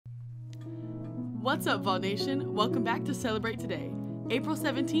What's up, Vol Nation? Welcome back to Celebrate Today. April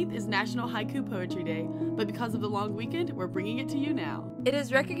 17th is National Haiku Poetry Day, but because of the long weekend, we're bringing it to you now. It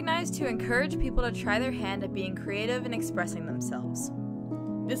is recognized to encourage people to try their hand at being creative and expressing themselves.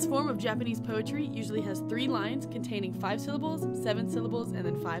 This form of Japanese poetry usually has 3 lines containing 5 syllables, 7 syllables, and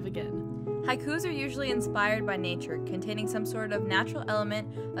then 5 again. Haikus are usually inspired by nature, containing some sort of natural element,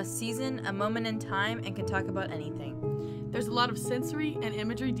 a season, a moment in time, and can talk about anything. There's a lot of sensory and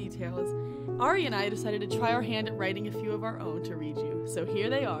imagery details. Ari and I decided to try our hand at writing a few of our own to read you, so here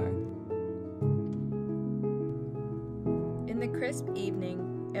they are. In the crisp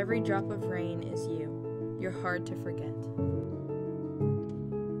evening, every drop of rain is you. You're hard to forget.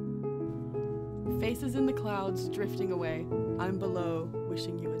 Faces in the clouds drifting away. I'm below,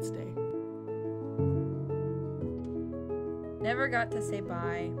 wishing you would stay. Never got to say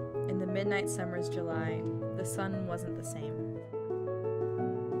bye. In the midnight summer's July, the sun wasn't the same.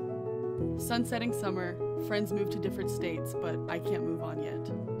 Sunsetting summer, friends move to different states, but I can't move on yet.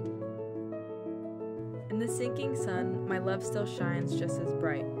 In the sinking sun, my love still shines just as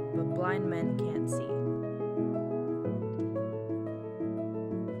bright, but blind men can't see.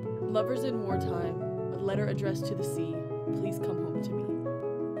 Lovers in wartime, a letter addressed to the sea, please come home to me.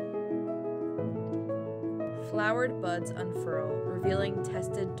 Flowered buds unfurl, revealing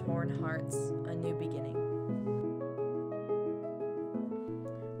tested, torn hearts, a new beginning.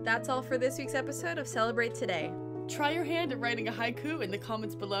 That's all for this week's episode of Celebrate Today. Try your hand at writing a haiku in the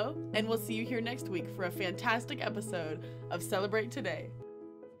comments below, and we'll see you here next week for a fantastic episode of Celebrate Today.